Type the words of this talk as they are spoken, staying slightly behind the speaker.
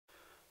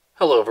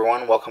Hello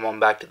everyone, welcome on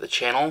back to the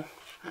channel.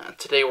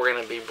 Today we're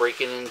going to be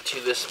breaking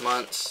into this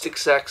month's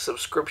 6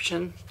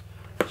 subscription.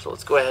 So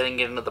let's go ahead and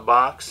get into the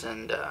box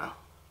and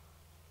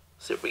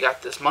see what we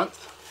got this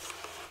month.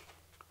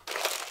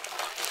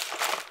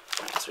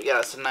 Alright, so we got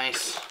us a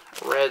nice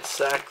red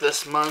sack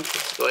this month.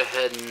 Let's go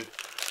ahead and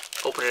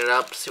open it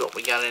up, see what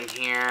we got in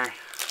here.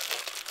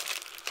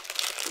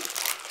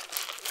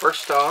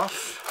 First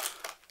off,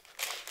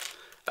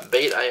 a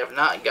bait I have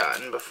not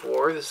gotten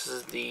before. This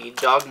is the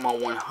Dogma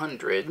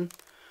 100.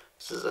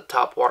 This is a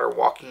topwater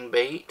walking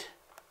bait.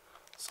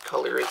 This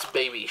color is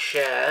Baby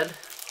Shad.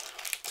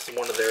 This is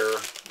one of their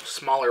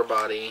smaller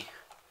body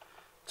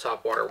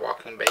topwater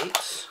walking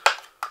baits.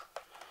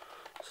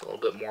 It's a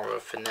little bit more of a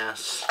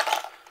finesse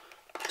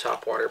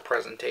topwater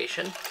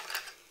presentation.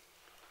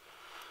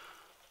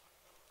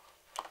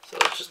 So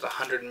it's just a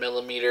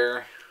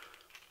 100mm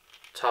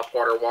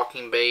topwater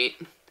walking bait.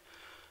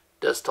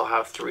 Does still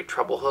have 3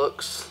 treble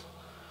hooks.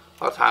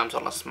 A lot of times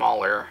on a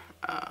smaller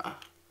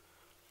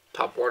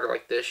topwater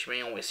like this, you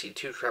may only see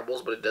 2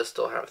 trebles, but it does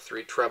still have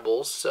 3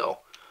 trebles, so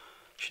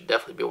should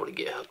definitely be able to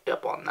get hooked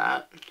up on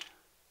that.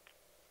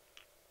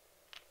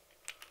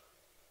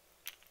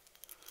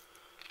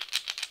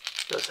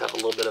 Does have a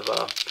little bit of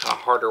a kind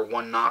of harder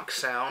one knock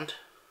sound.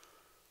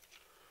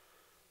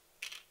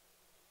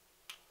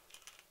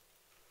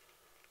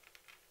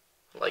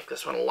 I like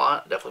this one a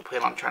lot. Definitely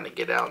plan on trying to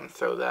get out and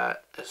throw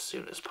that as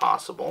soon as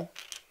possible.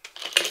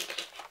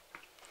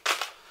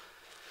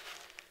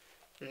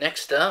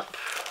 Next up,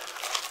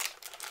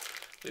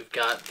 we've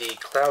got the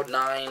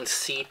Cloud9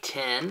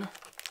 C10.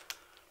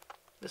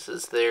 This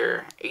is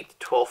their 8 to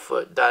 12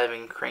 foot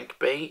diving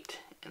crankbait,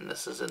 and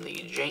this is in the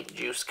Jank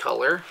Juice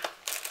color.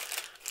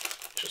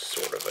 Just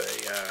sort of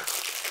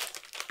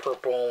a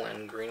purple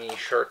and greeny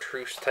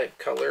chartreuse type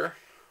color.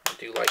 I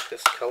do like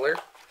this color.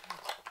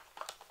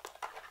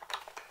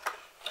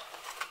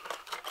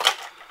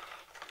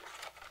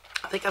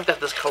 I think I've got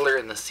this color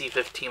in the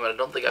C15, but I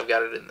don't think I've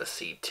got it in the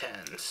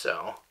C10,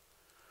 so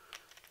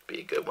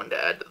be a good one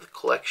to add to the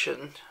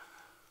collection.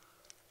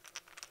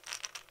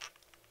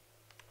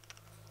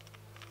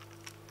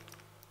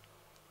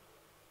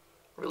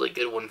 Really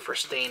good one for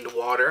stained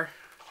water.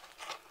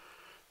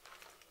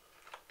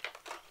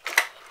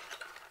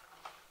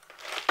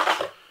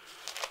 Alright,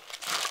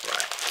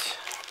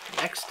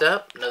 next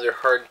up, another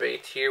hard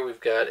bait here. We've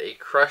got a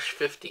Crush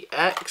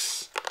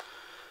 50X.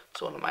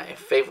 It's one of my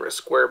favorite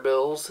square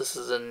bills. This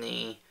is in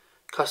the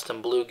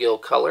custom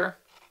bluegill color.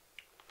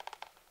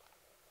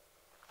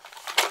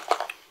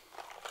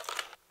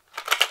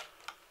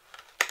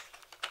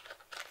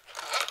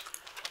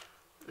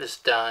 This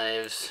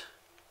dives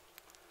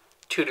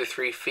 2 to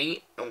 3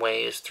 feet and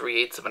weighs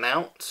 3/8 of an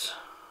ounce.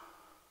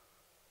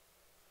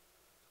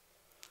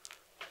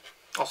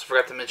 Also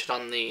forgot to mention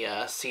on the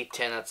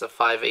C10, that's a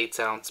 5/8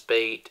 ounce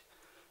bait,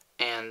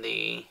 and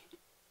the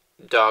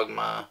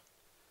Dogma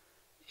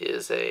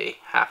is a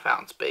 1/2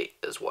 ounce bait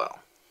as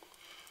well.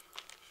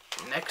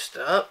 Next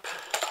up,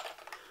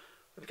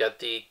 we've got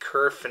the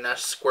Curve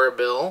Finesse Square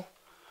Bill.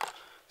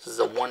 This is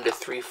a 1 to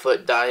 3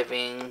 foot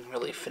diving,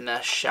 really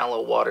finesse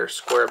shallow water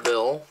square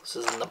bill. This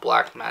is in the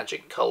Black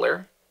Magic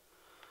color.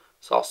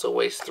 This also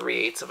weighs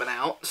 3/8 of an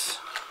ounce.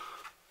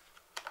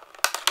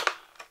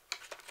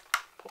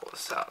 Pull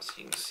this out so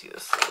you can see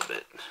this a little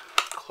bit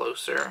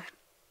closer.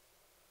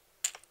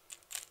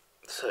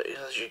 So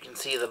as you can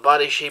see, the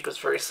body shape is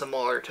very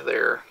similar to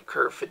their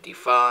Curve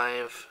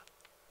 55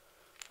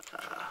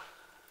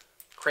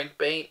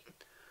 crankbait,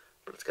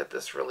 but it's got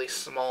this really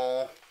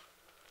small,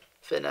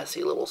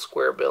 finessey little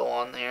square bill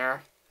on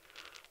there.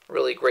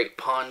 Really great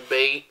pond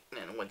bait,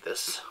 and with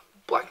this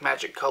Black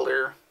Magic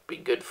color, be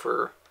good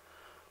for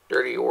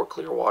dirty or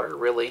clear water,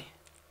 really.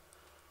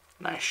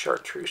 Nice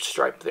chartreuse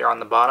stripe there on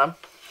the bottom.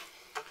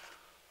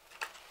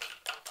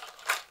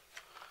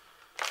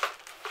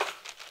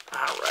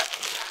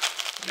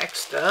 Alright,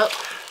 next up,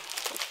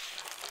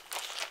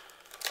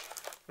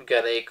 we've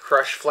got a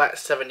Crush Flat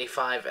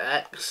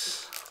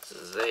 75X. This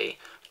is a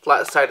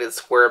flat-sided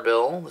square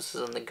bill. This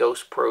is in the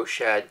Ghost Pro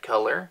Shad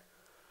color.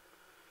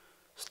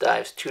 This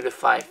dives 2 to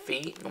 5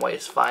 feet and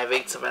weighs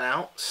 5/8 of an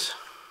ounce.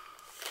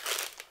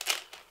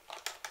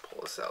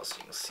 Pull this out so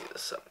you can see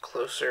this up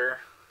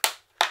closer.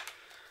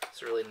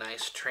 It's a really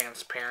nice,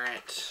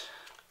 transparent,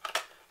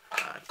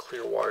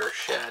 clear water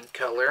shad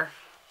color.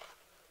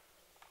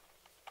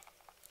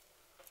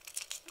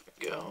 There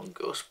we go,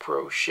 Ghost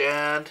Pro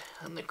Shad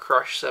and the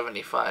Crush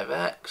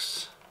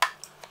 75X.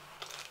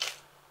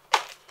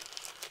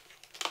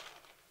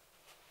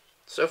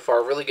 So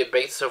far, really good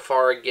bait so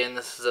far. Again,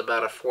 this is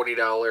about a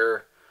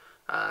 $40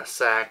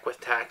 sack with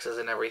taxes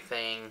and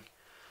everything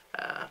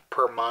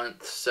per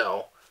month.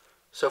 So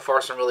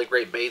far some really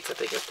great baits. I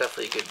think it's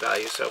definitely a good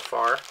value so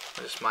far.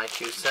 Just my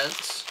 2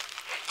 cents.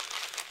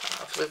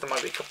 I feel like there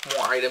might be a couple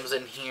more items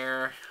in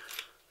here.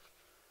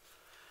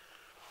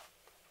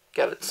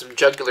 Got some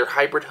Jugular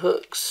Hybrid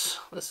hooks.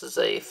 This is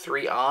a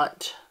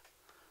 3/0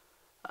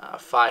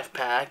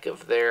 5-pack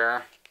of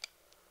their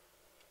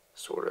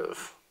sort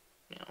of,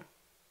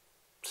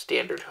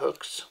 standard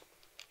hooks.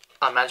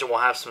 I imagine we'll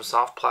have some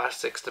soft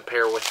plastics to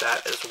pair with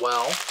that as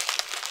well.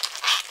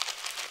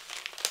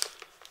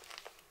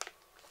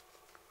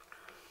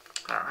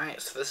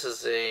 Alright, so this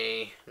is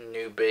a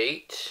new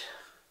bait.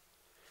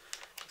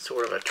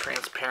 Sort of a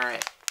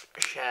transparent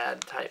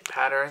shad type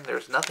pattern.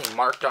 There's nothing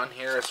marked on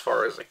here as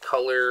far as the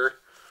color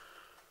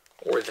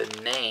or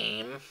the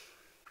name.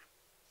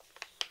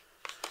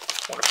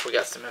 I wonder if we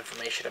got some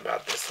information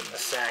about this in the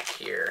sack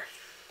here.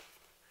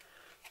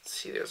 Let's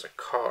see, there's a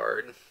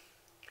card.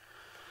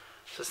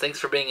 It says, thanks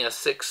for being a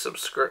six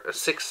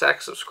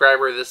sack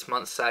subscriber. This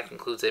month's sack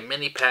includes a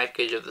mini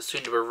package of the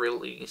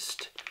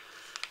soon-to-be-released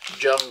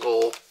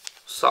Jungle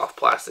soft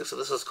plastic. So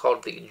this is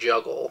called the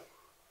Juggle.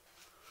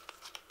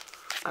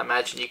 I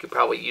imagine you could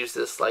probably use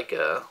this like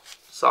a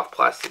soft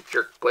plastic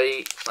jerk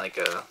bait, like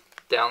a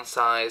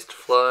downsized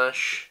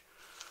flush.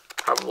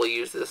 Probably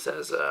use this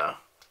as a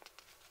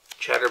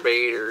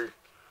chatterbait or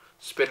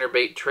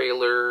spinnerbait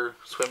trailer,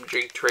 swim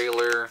jig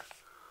trailer.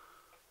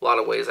 A lot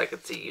of ways I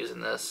could see using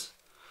this.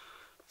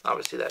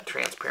 Obviously that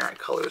transparent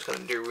color is going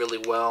to do really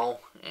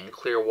well in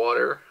clear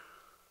water.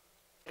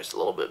 Just a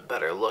little bit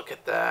better look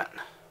at that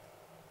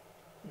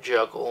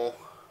Juggle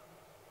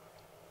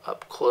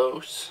up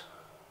close.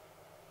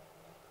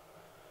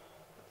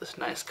 This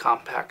nice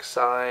compact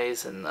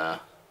size and the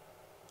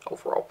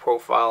overall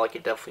profile, I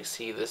could definitely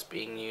see this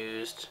being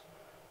used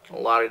in a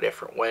lot of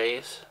different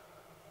ways.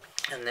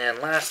 And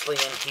then lastly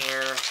in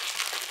here,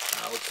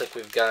 looks like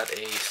we've got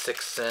a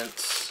 6th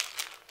Sense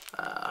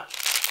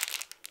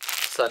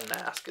sun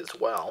mask as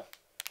well.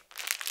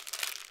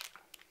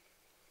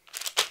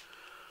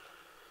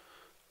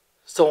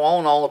 So all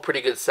in all, a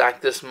pretty good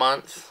sack this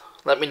month.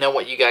 Let me know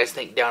what you guys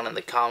think down in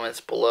the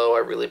comments below. I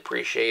really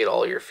appreciate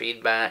all your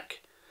feedback.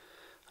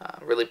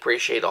 Really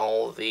appreciate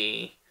all of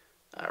the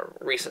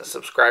recent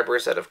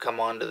subscribers that have come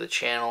onto the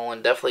channel,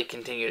 and definitely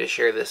continue to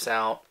share this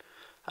out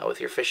with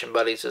your fishing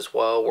buddies as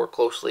well. We're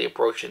closely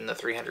approaching the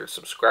 300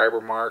 subscriber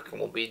mark, and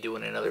we'll be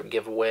doing another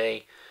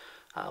giveaway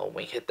when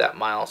we hit that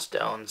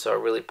milestone. So I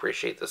really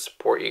appreciate the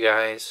support, you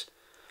guys,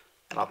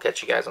 and I'll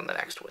catch you guys on the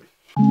next one.